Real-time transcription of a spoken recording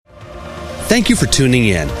Thank you for tuning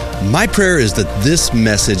in. My prayer is that this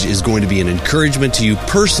message is going to be an encouragement to you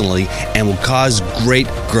personally and will cause great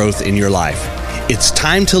growth in your life. It's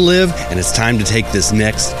time to live, and it's time to take this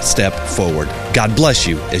next step forward. God bless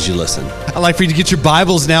you as you listen. I'd like for you to get your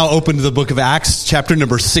Bibles now open to the book of Acts, chapter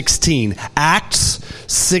number 16. Acts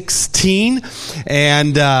 16.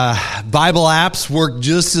 And Bible apps work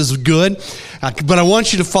just as good. But I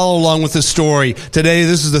want you to follow along with this story. Today,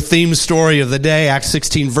 this is the theme story of the day, Acts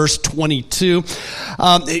 16, verse 22.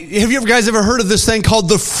 Have you guys ever heard of this thing called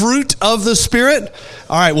the fruit of the Spirit?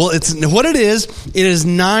 All right, well, it's what it is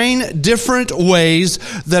 9 different ways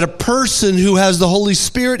that a person who has the Holy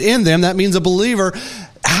Spirit in them, that means a believer,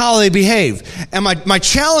 how they behave. And my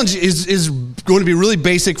challenge is going to be really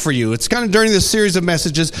basic for you. It's kind of during this series of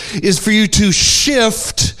messages is for you to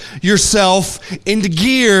shift yourself into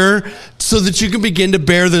gear so that you can begin to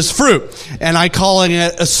bear this fruit. And I call it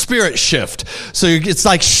a spirit shift. So it's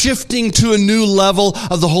like shifting to a new level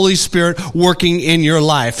of the Holy Spirit working in your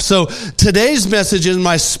life. So today's message in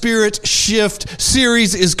my Spirit Shift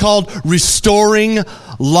series is called Restoring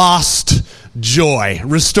Lost Joy.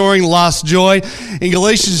 Restoring lost joy. In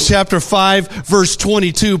Galatians chapter 5, verse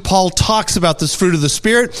 22, Paul talks about this fruit of the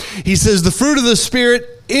Spirit. He says the fruit of the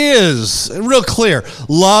Spirit is, real clear,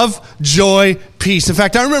 love, joy, peace. In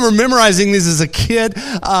fact, I remember memorizing these as a kid.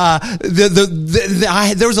 There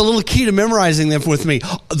was a little key to memorizing them with me.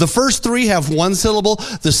 The first 3 have 1 syllable.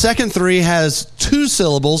 The second 3 has 2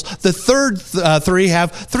 syllables. The third 3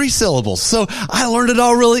 have 3 syllables. So I learned it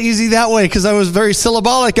all really easy that way because I was very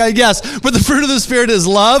syllabolic, I guess. But the fruit of the Spirit is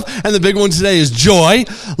love, and the big one today is joy.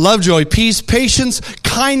 Love, joy, peace, patience,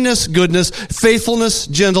 kindness, goodness, faithfulness,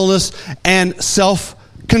 gentleness, and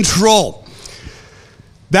self-control.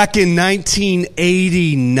 Back in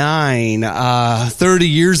 1989, 30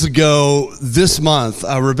 years ago this month,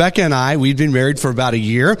 Rebecca and I, we'd been married for about a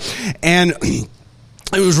year, and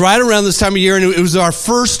it was right around this time of year, and it was our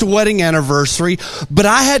first wedding anniversary, but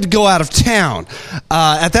I had to go out of town.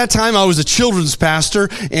 At that time, I was a children's pastor,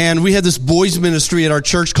 and we had this boys ministry at our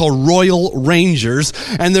church called Royal Rangers,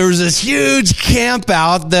 and there was this huge camp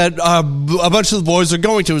out that a bunch of the boys are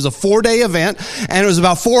going to. It was a 4-day event, and it was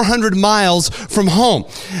about 400 miles from home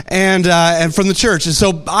and from the church. And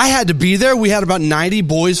so I had to be there. We had about 90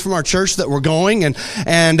 boys from our church that were going,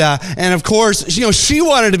 and of course, she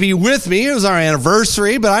wanted to be with me. It was our anniversary.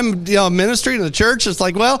 But I'm, ministering to the church. It's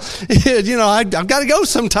like, well, I've got to go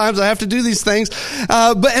sometimes. I have to do these things.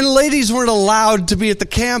 And ladies weren't allowed to be at the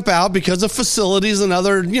camp out because of facilities and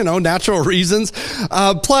other, natural reasons.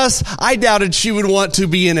 Plus, I doubted she would want to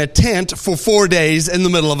be in a tent for 4 days in the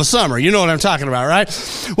middle of a summer. You know what I'm talking about, right?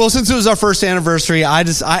 Well, since it was our first anniversary, I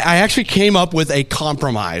actually came up with a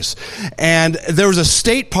compromise. And there was a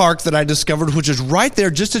state park that I discovered, which is right there,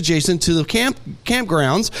 just adjacent to the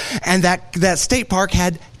campgrounds. And that state park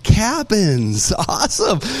had cabins.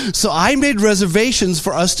 Awesome. So I made reservations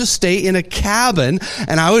for us to stay in a cabin,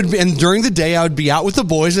 and during the day I would be out with the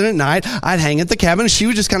boys, and at night I'd hang at the cabin, and she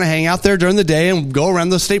would just kind of hang out there during the day and go around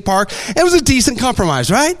the state park. It was a decent compromise,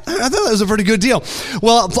 right? I thought that was a pretty good deal.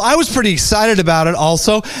 Well, I was pretty excited about it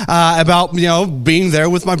also, about, being there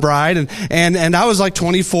with my bride, and I was like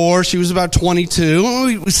 24, she was about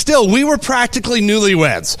 22. We were practically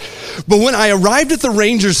newlyweds. But when I arrived at the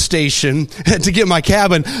ranger station to get my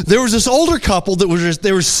cabin, there was this older couple that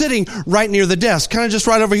they were sitting right near the desk, kind of just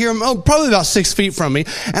right over here, probably about 6 feet from me.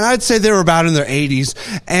 And I'd say they were about in their 80s.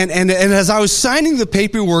 And as I was signing the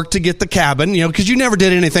paperwork to get the cabin, because you never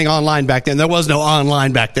did anything online back then. There was no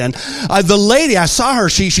online back then. The lady, I saw her,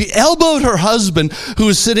 she elbowed her husband who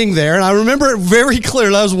was sitting there. And I remember it very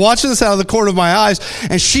clearly. I was watching this out of the corner of my eyes.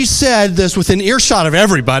 And she said this within earshot of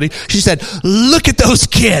everybody. She said, "Look at those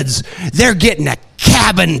kids. They're getting a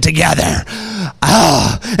cabin together."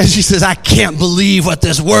 And she says, "I can't believe what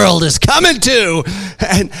this world is coming to."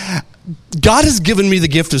 And God has given me the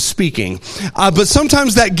gift of speaking, but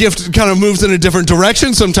sometimes that gift kind of moves in a different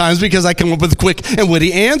direction sometimes because I come up with quick and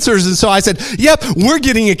witty answers. And so I said, "Yep, we're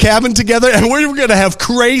getting a cabin together, and we're going to have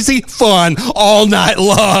crazy fun all night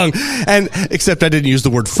long." And except I didn't use the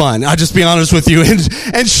word fun. I'll just be honest with you.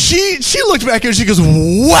 And she looked back and she goes,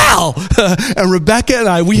 "Wow!" And Rebecca and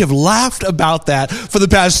I, we have laughed about that for the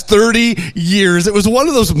past 30 years. It was one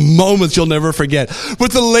of those moments you'll never forget.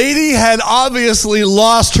 But the lady had obviously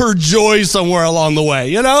lost her joy somewhere along the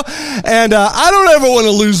way, And I don't ever want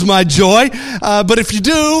to lose my joy. But if you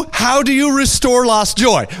do, how do you restore lost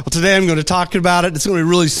joy? Well, today I'm going to talk about it. It's going to be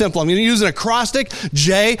really simple. I'm going to use an acrostic,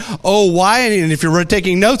 J-O-Y. And if you're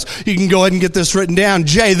taking notes, you can go ahead and get this written down.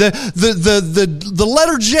 J. The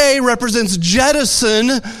letter J represents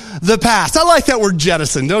jettison the past. I like that word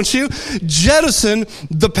jettison, don't you? Jettison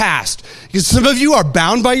the past. Because some of you are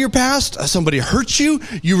bound by your past. Somebody hurt you.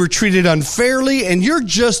 You were treated unfairly, and you're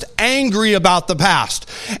just angry about the past.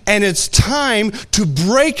 And it's time to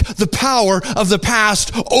break the power of the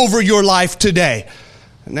past over your life today.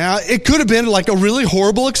 Now, it could have been like a really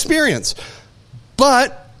horrible experience,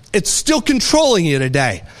 but it's still controlling you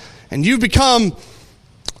today. And you've become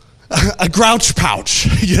a grouch pouch,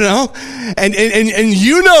 you know? And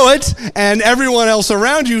you know it, and everyone else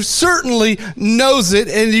around you certainly knows it,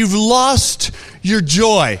 and you've lost your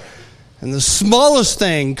joy. And the smallest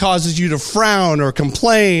thing causes you to frown or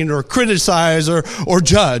complain or criticize or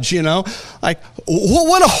judge, you know? Like,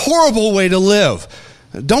 what a horrible way to live.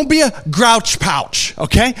 Don't be a grouch pouch,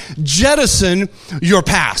 okay? Jettison your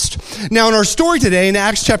past. Now, in our story today, in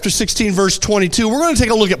Acts chapter 16, verse 22, we're going to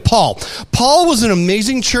take a look at Paul. Paul was an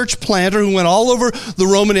amazing church planter who went all over the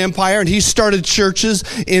Roman Empire, and he started churches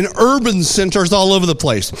in urban centers all over the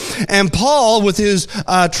place. And Paul, with his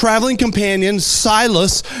traveling companion,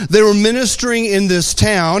 Silas, they were ministering in this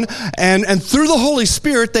town, and through the Holy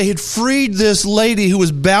Spirit, they had freed this lady who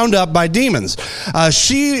was bound up by demons.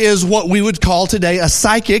 She is what we would call today a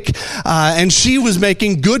psychic, and she was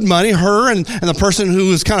making good money, her and the person who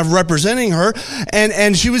was kind of representing her,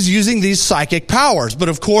 and she was using these psychic powers. But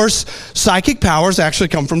of course, psychic powers actually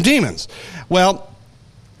come from demons. Well,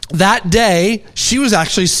 that day, she was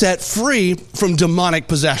actually set free from demonic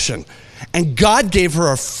possession. And God gave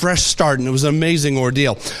her a fresh start, and it was an amazing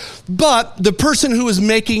ordeal. But the person who was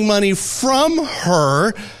making money from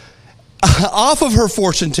her, off of her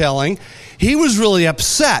fortune telling, he was really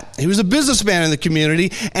upset. He was a businessman in the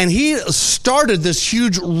community, and he started this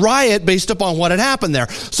huge riot based upon what had happened there.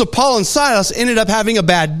 So Paul and Silas ended up having a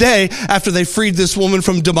bad day after they freed this woman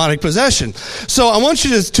from demonic possession. So I want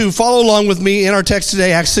you to follow along with me in our text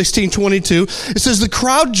today, Acts 16:22. It says, the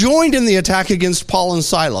crowd joined in the attack against Paul and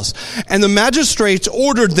Silas, and the magistrates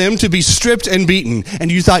ordered them to be stripped and beaten.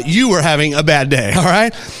 And you thought you were having a bad day, all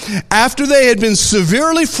right? After they had been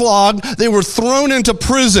severely flogged, they were thrown into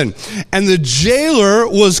prison, and the jailer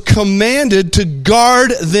was commanded to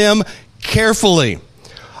guard them carefully.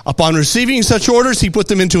 Upon receiving such orders, he put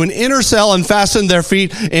them into an inner cell and fastened their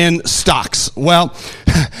feet in stocks. Well,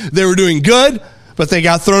 they were doing good, but they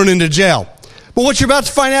got thrown into jail. But what you're about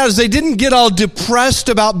to find out is they didn't get all depressed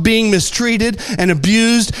about being mistreated and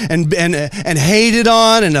abused and hated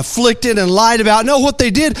on and afflicted and lied about. No, what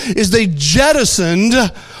they did is they jettisoned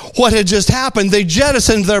what had just happened. They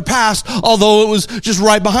jettisoned their past, although it was just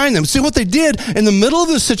right behind them. See, what they did in the middle of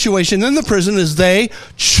the situation in the prison is they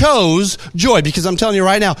chose joy. Because I'm telling you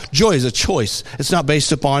right now, joy is a choice. It's not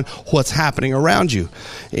based upon what's happening around you.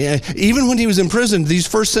 Even when he was in prison, these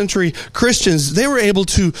first century Christians, they were able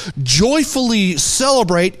to joyfully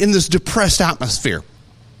celebrate in this depressed atmosphere.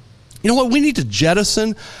 You know what? We need to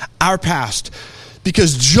jettison our past,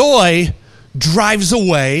 because joy drives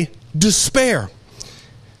away despair.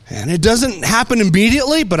 And it doesn't happen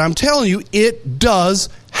immediately, but I'm telling you, it does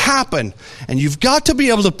happen. And you've got to be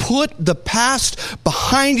able to put the past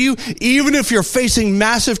behind you, even if you're facing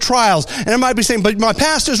massive trials. And I might be saying, but my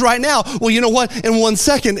past is right now. Well, you know what? In 1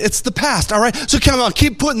 second, it's the past, all right? So come on,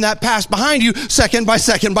 keep putting that past behind you second by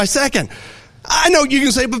second by second. I know you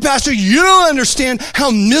can say, but Pastor, you don't understand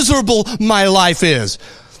how miserable my life is.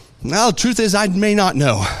 Well, the truth is, I may not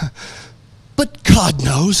know. But God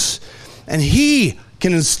knows. And He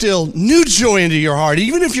can instill new joy into your heart,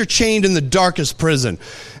 even if you're chained in the darkest prison.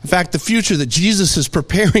 In fact, the future that Jesus is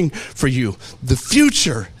preparing for you, the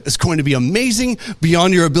future is going to be amazing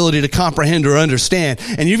beyond your ability to comprehend or understand.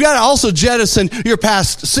 And you've got to also jettison your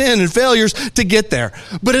past sin and failures to get there.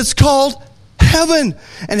 But it's called heaven.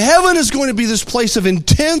 And heaven is going to be this place of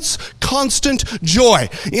intense, constant joy.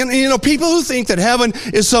 And, you know, people who think that heaven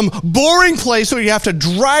is some boring place where you have to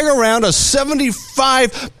drag around a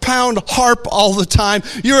 75-pound harp all the time,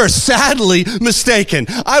 you're sadly mistaken.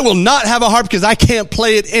 I will not have a harp because I can't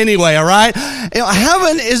play it anyway, all right? You know,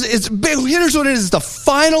 heaven is big. Here's what it is. It's the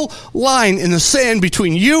final line in the sand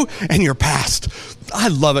between you and your past. I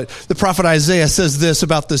love it. The prophet Isaiah says this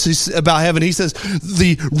about heaven. He says,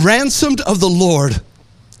 the ransomed of the Lord,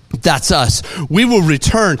 that's us. We will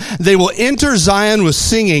return. They will enter Zion with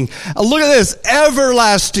singing. Look at this.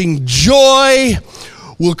 Everlasting joy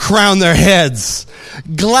will crown their heads.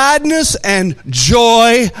 Gladness and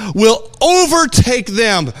joy will overtake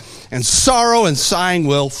them, and sorrow and sighing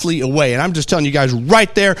will flee away. And I'm just telling you guys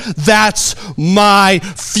right there, that's my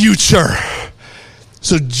future.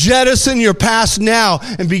 So jettison your past now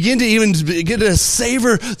and begin to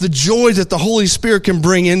savor the joy that the Holy Spirit can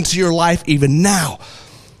bring into your life even now.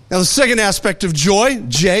 Now, the second aspect of joy,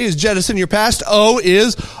 J is jettison your past. O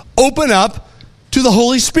is open up to the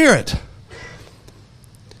Holy Spirit.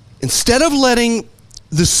 Instead of letting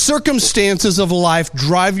the circumstances of life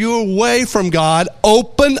drive you away from God,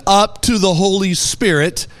 open up to the Holy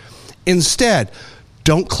Spirit instead.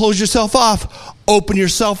 Don't close yourself off. Open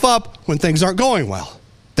yourself up when things aren't going well.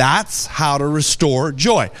 That's how to restore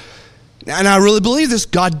joy. And I really believe this.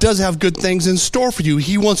 God does have good things in store for you.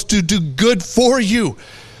 He wants to do good for you.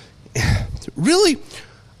 Really,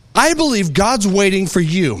 I believe God's waiting for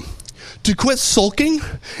you to quit sulking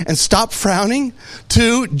and stop frowning,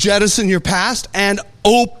 to jettison your past and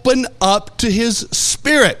open up to His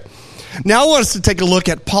Spirit. Now I want us to take a look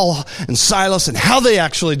at Paul and Silas and how they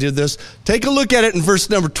actually did this. Take a look at it in verse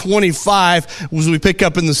number 25 as we pick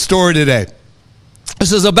up in the story today. It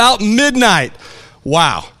says, about midnight.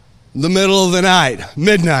 Wow. The middle of the night,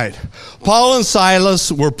 midnight. Paul and Silas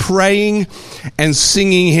were praying and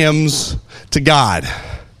singing hymns to God.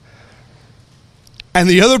 And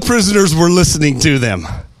the other prisoners were listening to them.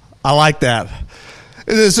 I like that.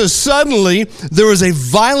 And it says, suddenly there was a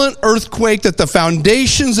violent earthquake that the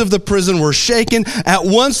foundations of the prison were shaken. At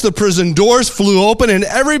once the prison doors flew open and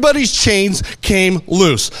everybody's chains came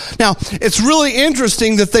loose. Now, it's really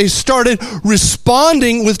interesting that they started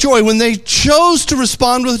responding with joy. When they chose to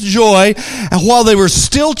respond with joy, and while they were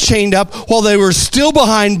still chained up, while they were still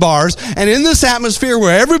behind bars, and in this atmosphere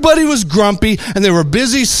where everybody was grumpy and they were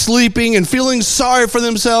busy sleeping and feeling sorry for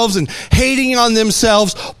themselves and hating on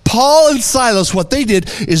themselves, Paul and Silas, what they did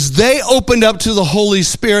is they opened up to the Holy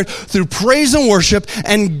Spirit through praise and worship,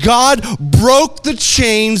 and God broke the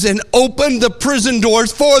chains and opened the prison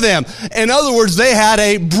doors for them. In other words, they had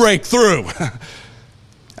a breakthrough.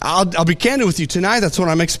 I'll be candid with you tonight. That's what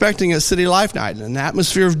I'm expecting at City Life Night, an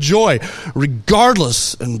atmosphere of joy,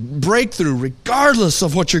 regardless, and breakthrough, regardless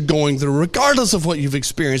of what you're going through, regardless of what you've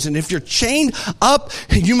experienced. And if you're chained up,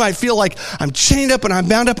 you might feel like I'm chained up and I'm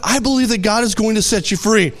bound up. I believe that God is going to set you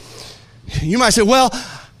free. You might say, well,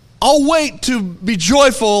 I'll wait to be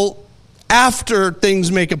joyful after things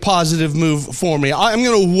make a positive move for me. I'm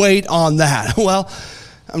going to wait on that. Well,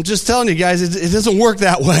 I'm just telling you guys, it doesn't work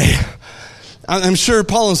that way. I'm sure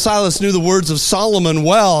Paul and Silas knew the words of Solomon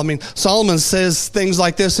well. I mean, Solomon says things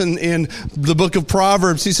like this in the book of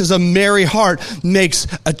Proverbs. He says, a merry heart makes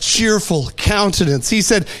a cheerful countenance. He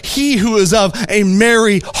said, he who is of a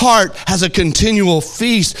merry heart has a continual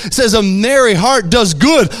feast. It says, a merry heart does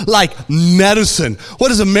good like medicine.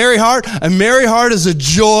 What is a merry heart? A merry heart is a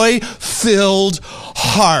joy-filled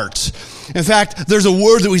heart. In fact, there's a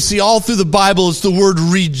word that we see all through the Bible. It's the word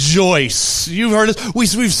rejoice. You've heard it. We've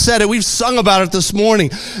said it. We've sung about it this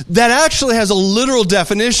morning. That actually has a literal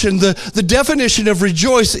definition. The definition of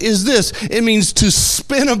rejoice is this. It means to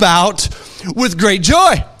spin about with great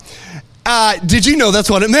joy. Did you know that's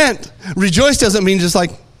what it meant? Rejoice doesn't mean just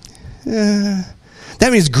like, that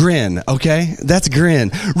means grin, okay? That's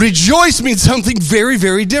grin. Rejoice means something very,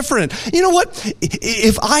 very different. You know what?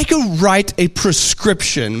 If I could write a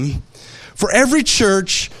prescription for every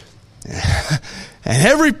church and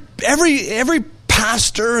every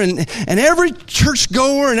pastor and every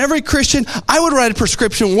churchgoer and every Christian, I would write a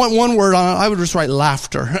prescription, one word on it. I would just write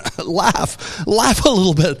laughter. Laugh a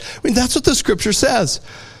little bit. I mean, that's what the scripture says.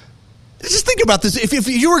 Just think about this. If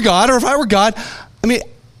you were God or if I were God, I mean,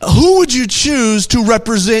 who would you choose to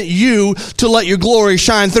represent you to let your glory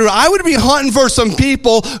shine through? I would be hunting for some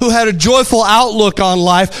people who had a joyful outlook on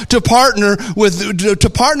life to partner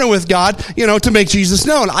with God, you know, to make Jesus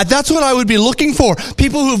known. That's what I would be looking for.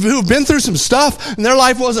 People who've been through some stuff and their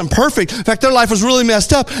life wasn't perfect. In fact, their life was really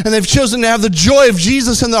messed up, and they've chosen to have the joy of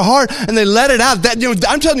Jesus in their heart, and they let it out. That, you know,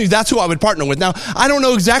 I'm telling you, that's who I would partner with. Now, I don't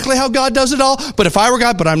know exactly how God does it all, but if I were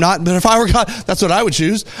God, but I'm not, but if I were God, that's what I would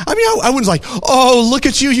choose. I mean, I wouldn't like, oh, look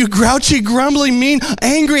at you, you grouchy, grumbling, mean,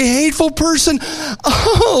 angry, hateful person.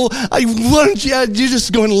 Oh, you're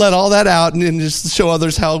just going to let all that out and just show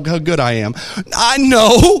others how good I am. I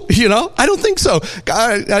know, I don't think so.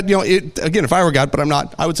 Again, if I were God, but I'm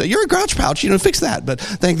not, I would say, you're a grouch pouch, fix that. But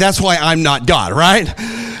I think that's why I'm not God, right?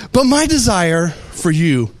 But my desire for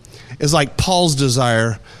you is like Paul's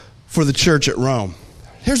desire for the church at Rome.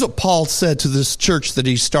 Here's what Paul said to this church that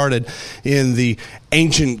he started in the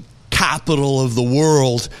ancient capital of the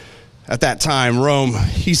world at that time, Rome.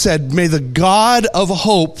 He said, may the God of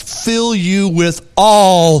hope fill you with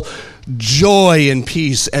all joy and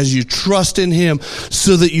peace as you trust in him,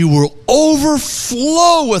 so that you will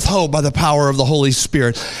overflow with hope by the power of the Holy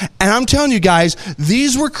Spirit. And I'm telling you guys,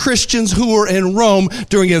 these were Christians who were in Rome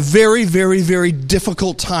during a very, very, very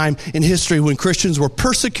difficult time in history when Christians were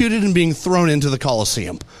persecuted and being thrown into the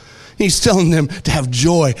Colosseum. He's telling them to have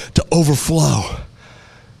joy, to overflow.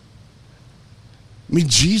 I mean,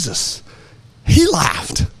 Jesus, he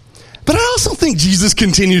laughed. But I also think Jesus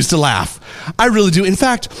continues to laugh. I really do. In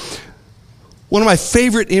fact, one of my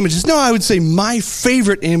favorite images, I would say my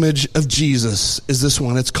favorite image of Jesus is this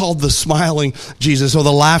one. It's called the smiling Jesus or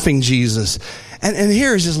the laughing Jesus. And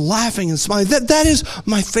here he's just laughing and smiling. That is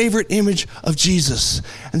my favorite image of Jesus.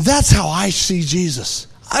 And that's how I see Jesus.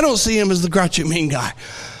 I don't see him as the grouchy mean guy.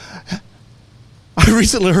 I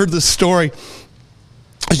recently heard this story.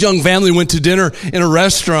 A young family went to dinner in a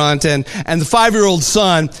restaurant, and the 5-year-old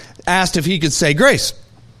son asked if he could say grace.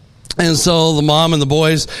 And so the mom and the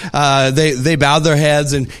boys, they bowed their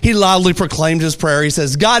heads, and he loudly proclaimed his prayer. He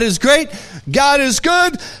says, God is great, God is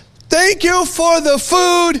good, thank you for the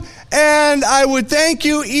food, and I would thank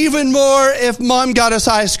you even more if Mom got us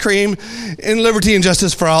ice cream in liberty and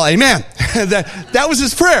justice for all. Amen. That was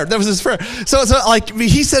his prayer. That was his prayer. So like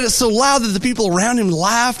he said it so loud that the people around him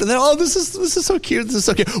laughed. And they, this is so cute. This is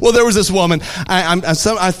so cute. Well, there was this woman.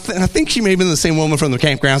 I think she may have been the same woman from the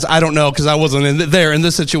campgrounds. I don't know because I wasn't there in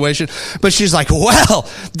this situation. But she's like, well,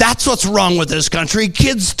 that's what's wrong with this country.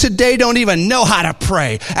 Kids today don't even know how to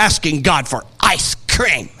pray, asking God for ice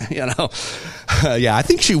cream. Yeah, I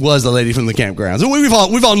think she was the lady from the campgrounds.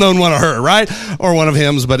 We've all known one of her, right? Or one of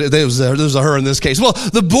him's, but there was a her in this case. Well,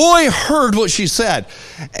 the boy heard what she said,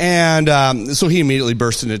 and so he immediately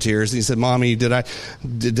burst into tears. And he said, Mommy, did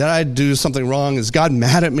I do something wrong? Is God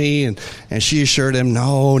mad at me? And she assured him,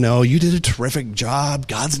 No, you did a terrific job.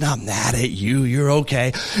 God's not mad at you. You're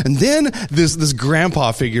okay. And then this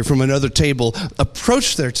grandpa figure from another table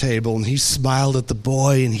approached their table, and he smiled at the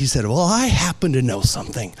boy, and he said, well, I happen to know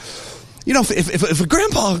something. If a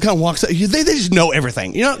grandpa kind of walks out, they just know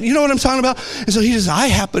everything. You know what I'm talking about? And so he says, I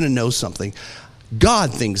happen to know something.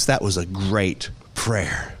 God thinks that was a great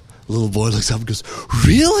prayer. The little boy looks up and goes,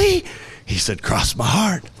 really? He said, cross my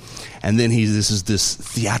heart. And then this is this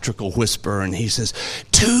theatrical whisper, and he says,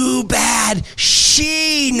 too bad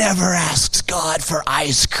she never asks God for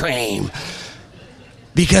ice cream.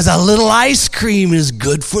 Because a little ice cream is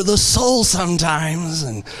good for the soul sometimes.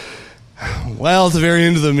 And well, at the very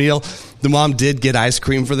end of the meal, the mom did get ice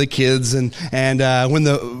cream for the kids, and when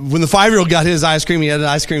the 5-year-old got his ice cream, he had an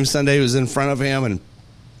ice cream sundae. It was in front of him, and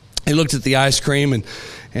he looked at the ice cream and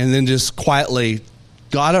then just quietly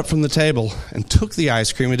got up from the table and took the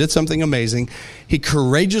ice cream and did something amazing. He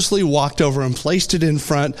courageously walked over and placed it in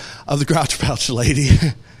front of the Grouch Pouch lady.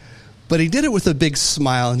 But he did it with a big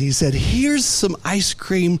smile, and he said, here's some ice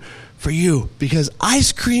cream for you, because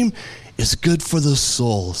ice cream is good for the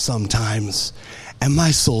soul sometimes, and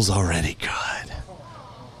my soul's already good.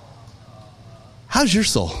 How's your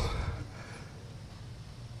soul?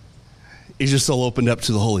 Is your soul opened up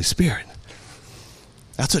to the Holy Spirit?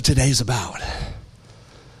 That's what today's about.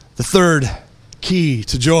 The third key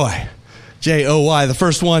to joy, J-O-Y. The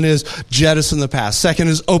first one is jettison the past. Second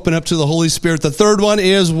is open up to the Holy Spirit. The third one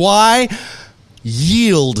is why?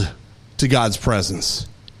 Yield to God's presence.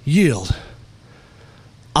 Yield.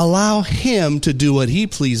 Allow him to do what he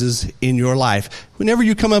pleases in your life. Whenever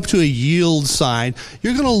you come up to a yield sign,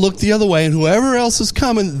 you're going to look the other way, and whoever else is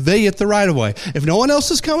coming, they get the right of way. If no one else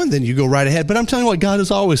is coming, then you go right ahead. But I'm telling you what, God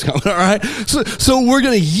is always coming, all right? So we're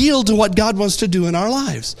going to yield to what God wants to do in our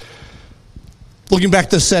lives. Looking back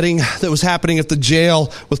at the setting that was happening at the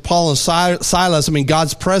jail with Paul and Silas,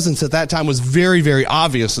 God's presence at that time was very, very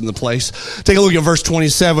obvious in the place. Take a look at verse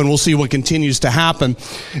 27. We'll see what continues to happen.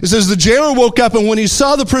 It says, the jailer woke up, and when he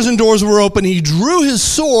saw the prison doors were open, he drew his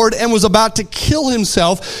sword and was about to kill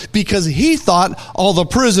himself because he thought all the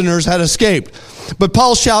prisoners had escaped. But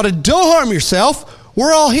Paul shouted, don't harm yourself.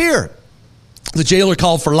 We're all here. The jailer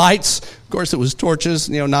called for lights. Of course, it was torches,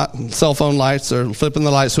 not cell phone lights or flipping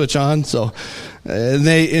the light switch on. So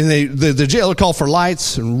the jailer called for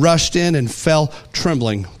lights and rushed in and fell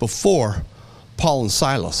trembling before Paul and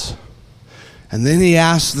Silas. And then he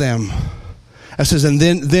asked them, it says, and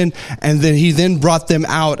then he brought them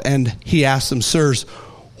out, and he asked them, sirs,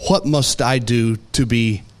 what must I do to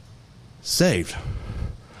be saved?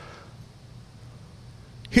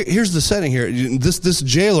 Here's the setting here. This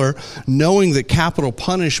jailer, knowing that capital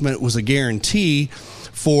punishment was a guarantee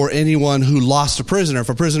for anyone who lost a prisoner. If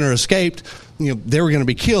a prisoner escaped, they were going to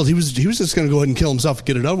be killed. He was just going to go ahead and kill himself and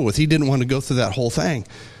get it over with. He didn't want to go through that whole thing.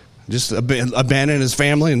 Just abandon his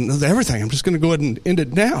family and everything. I'm just going to go ahead and end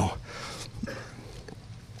it now.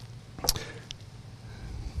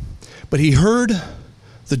 But he heard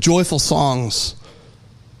the joyful songs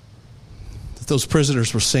that those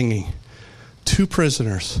prisoners were singing. 2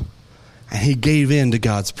 prisoners, and he gave in to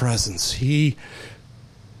God's presence. He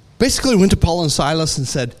basically went to Paul and Silas and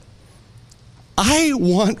said, I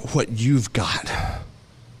want what you've got.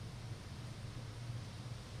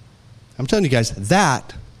 I'm telling you guys,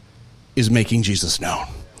 that is making Jesus known.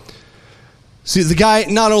 See, the guy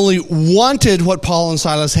not only wanted what Paul and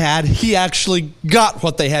Silas had, he actually got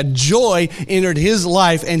what they had. Joy entered his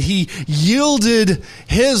life, and he yielded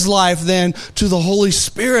his life then to the Holy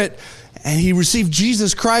Spirit, and he received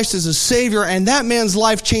Jesus Christ as a Savior, and that man's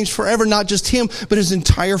life changed forever, not just him, but his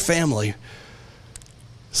entire family.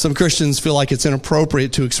 Some Christians feel like it's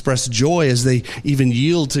inappropriate to express joy as they even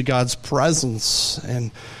yield to God's presence,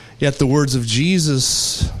 and yet the words of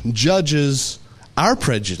Jesus judges our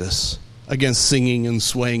prejudice against singing and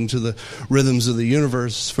swaying to the rhythms of the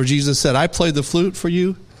universe. For Jesus said, I played the flute for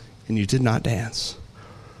you, and you did not dance.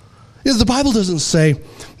 You know, the Bible doesn't say,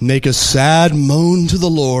 make a sad moan to the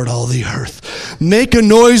Lord, all the earth. Make a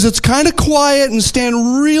noise that's kind of quiet and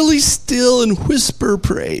stand really still and whisper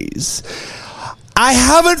praise. I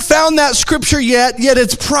haven't found that scripture yet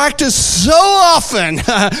it's practiced so often.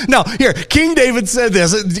 No, here, King David said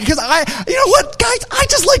this, because you know what, guys, I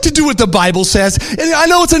just like to do what the Bible says, and I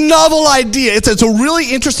know it's a novel idea. It's a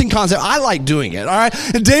really interesting concept. I like doing it, all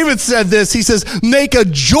right? And David said this, he says, make a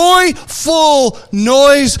joyful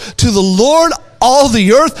noise to the Lord, all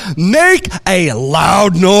the earth, make a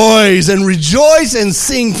loud noise and rejoice and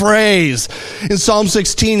sing praise. In Psalm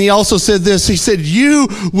 16, he also said this. He said, you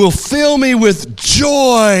will fill me with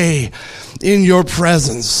joy in your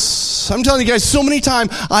presence. I'm telling you guys, so many times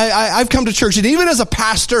I've come to church, and even as a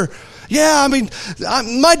pastor,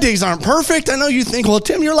 my days aren't perfect. I know you think, well,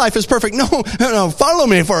 Tim, your life is perfect. No, follow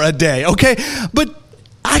me for a day, okay? But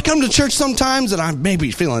I come to church sometimes and I'm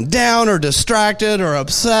maybe feeling down or distracted or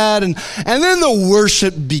upset, and then the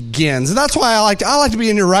worship begins. And that's why I like to be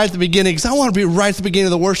in here right at the beginning, because I want to be right at the beginning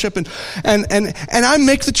of the worship, and I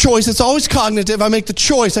make the choice. It's always cognitive. I make the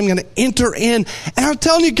choice. I'm going to enter in, and I'm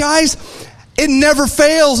telling you guys, it never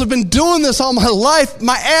fails. I've been doing this all my life.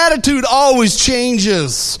 My attitude always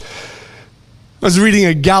changes. I was reading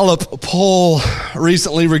a Gallup poll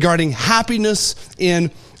recently regarding happiness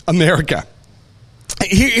in America.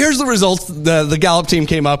 Here's the results the Gallup team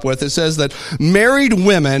came up with. It says that married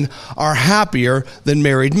women are happier than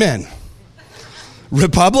married men.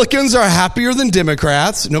 Republicans are happier than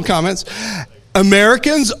Democrats. No comments.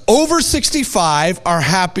 Americans over 65 are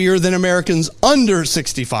happier than Americans under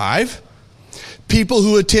 65. People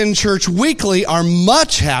who attend church weekly are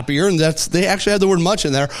much happier, and they actually had the word much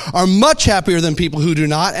in there, are much happier than people who do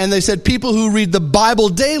not. And they said people who read the Bible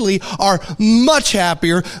daily are much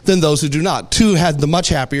happier than those who do not. Two had the much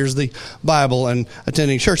happier as the Bible and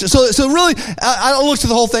attending church. So really, I looked at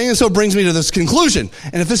the whole thing, and so it brings me to this conclusion.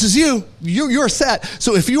 And if this is you're set.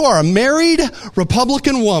 So if you are a married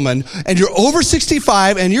Republican woman, and you're over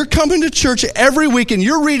 65, and you're coming to church every week, and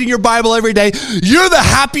you're reading your Bible every day, you're the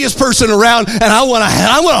happiest person around, and I want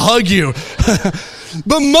to hug you.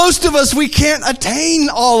 But most of us, we can't attain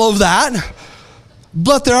all of that.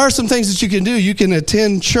 But there are some things that you can do. You can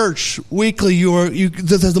attend church weekly.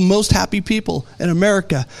 They're the most happy people in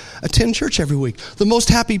America. Attend church every week. The most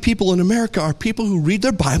happy people in America are people who read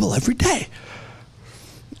their Bible every day.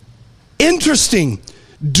 Interesting.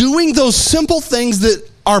 Doing those simple things that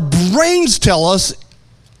our brains tell us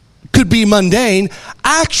could be mundane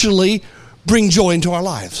actually bring joy into our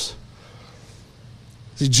lives.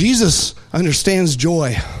 See, Jesus understands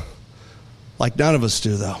joy like none of us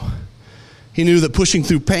do, though. He knew that pushing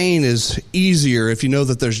through pain is easier if you know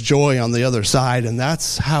that there's joy on the other side, and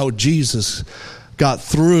that's how Jesus got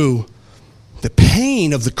through the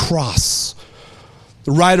pain of the cross.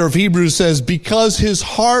 The writer of Hebrews says, because his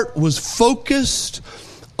heart was focused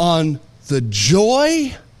on the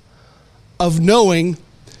joy of knowing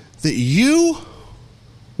that you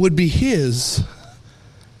would be his.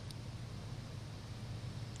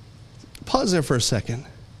 Pause there for a second.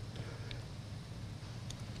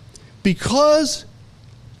 Because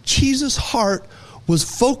Jesus' heart was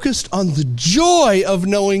focused on the joy of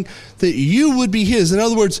knowing that you would be his. In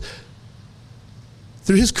other words,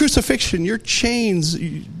 through his crucifixion, your chains,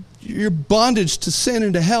 your bondage to sin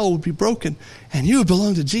and to hell would be broken, and you would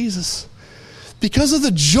belong to Jesus. Because of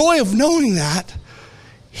the joy of knowing that,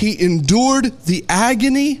 he endured the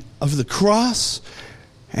agony of the cross,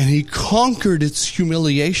 and he conquered its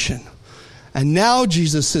humiliation. And now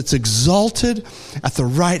Jesus sits exalted at the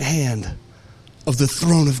right hand of the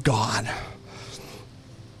throne of God.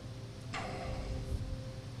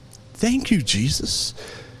 Thank you, Jesus.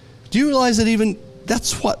 Do you realize that even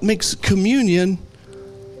that's what makes communion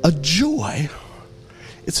a joy?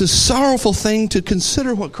 It's a sorrowful thing to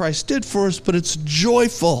consider what Christ did for us, but it's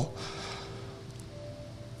joyful.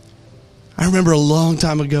 I remember a long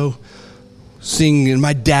time ago singing in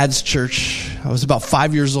my dad's church. I was about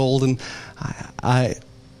 5 years old, and I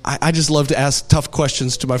I just love to ask tough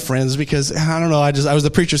questions to my friends because, I don't know, I was the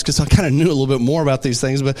preacher because I kind of knew a little bit more about these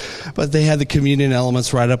things, but they had the communion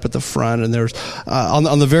elements right up at the front, and there's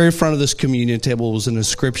on the very front of this communion table was an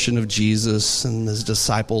inscription of Jesus and his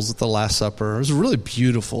disciples at the Last Supper. It was a really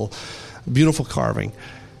beautiful, beautiful carving.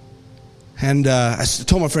 And I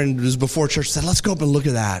told my friend, it was before church, I said, let's go up and look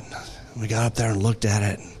at that. And we got up there and looked at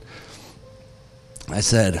it. I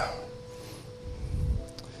said,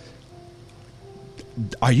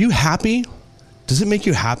 are you happy? Does it make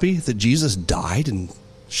you happy that Jesus died and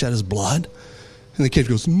shed his blood? And the kid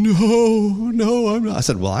goes, no, I'm not. I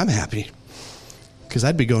said, well, I'm happy because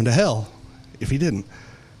I'd be going to hell if he didn't.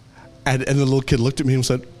 And the little kid looked at me and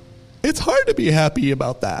said, it's hard to be happy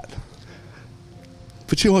about that.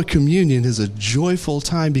 But you know what? Communion is a joyful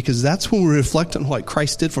time because that's when we reflect on what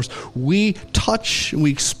Christ did for us. We touch,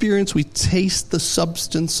 we experience, we taste the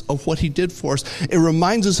substance of what he did for us. It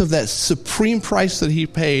reminds us of that supreme price that he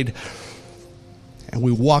paid. And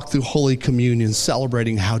we walk through Holy Communion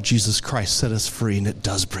celebrating how Jesus Christ set us free, and it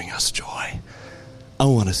does bring us joy. I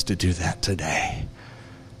want us to do that today.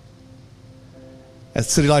 At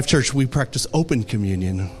City Life Church, we practice open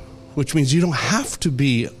communion, which means you don't have to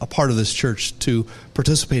be a part of this church to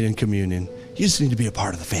participate in communion. You just need to be a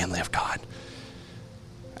part of the family of God.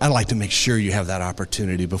 I'd like to make sure you have that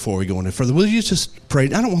opportunity before we go any further. Will you just pray?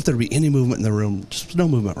 I don't want there to be any movement in the room. Just no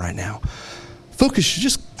movement right now.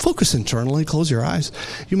 Just focus internally. Close your eyes.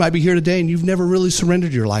 You might be here today and you've never really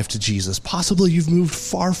surrendered your life to Jesus. Possibly you've moved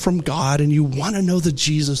far from God and you want to know the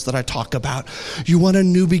Jesus that I talk about. You want a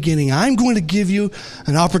new beginning. I'm going to give you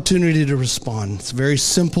an opportunity to respond. It's a very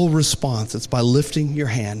simple response. It's by lifting your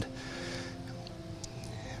hand.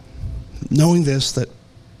 Knowing this, that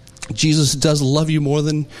Jesus does love you more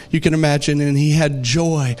than you can imagine, and he had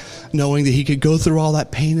joy knowing that he could go through all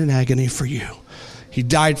that pain and agony for you. He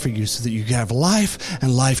died for you so that you could have life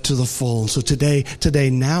and life to the full. And so today,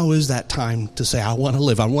 now is that time to say, I want to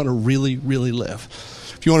live. I want to really, really live.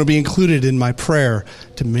 If you want to be included in my prayer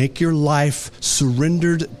to make your life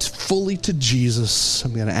surrendered fully to Jesus,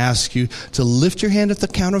 I'm going to ask you to lift your hand at the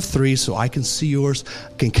count of 3 so I can see yours,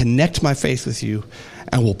 can connect my faith with you,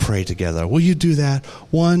 and we'll pray together. Will you do that?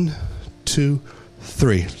 1, 2,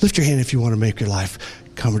 3. Lift your hand if you want to make your life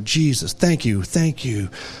come with Jesus. Thank you. Thank you.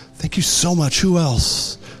 Thank you so much. Who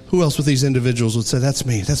else? Who else with these individuals would say, that's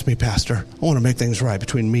me, Pastor. I want to make things right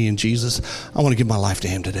between me and Jesus. I want to give my life to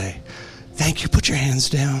him today. Thank you. Put your hands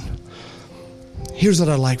down. Here's what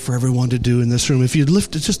I'd like for everyone to do in this room. If you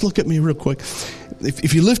lifted, just look at me real quick.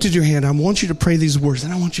 If you lifted your hand, I want you to pray these words,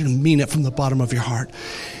 and I want you to mean it from the bottom of your heart.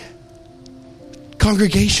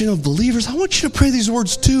 Congregation of believers, I want you to pray these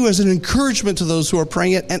words too as an encouragement to those who are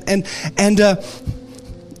praying it,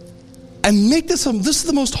 and make this is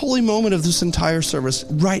the most holy moment of this entire service,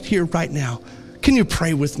 right here, right now. Can you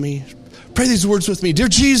pray with me? Pray these words with me. Dear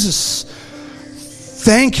Jesus,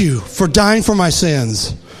 thank you for dying for my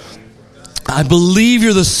sins. I believe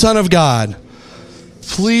you're the Son of God.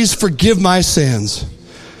 Please forgive my sins.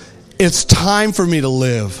 It's time for me to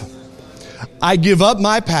live. I give up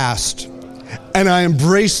my past and I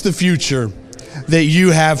embrace the future that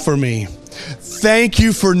you have for me. Thank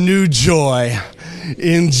you for new joy.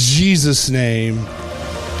 In Jesus' name,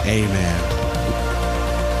 amen.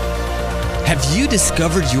 Have you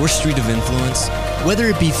discovered your street of influence? Whether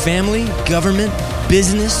it be family, government,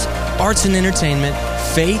 business, arts and entertainment,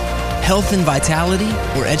 faith, health and vitality,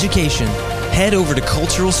 or education, head over to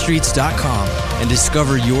culturalstreets.com and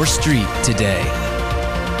discover your street today.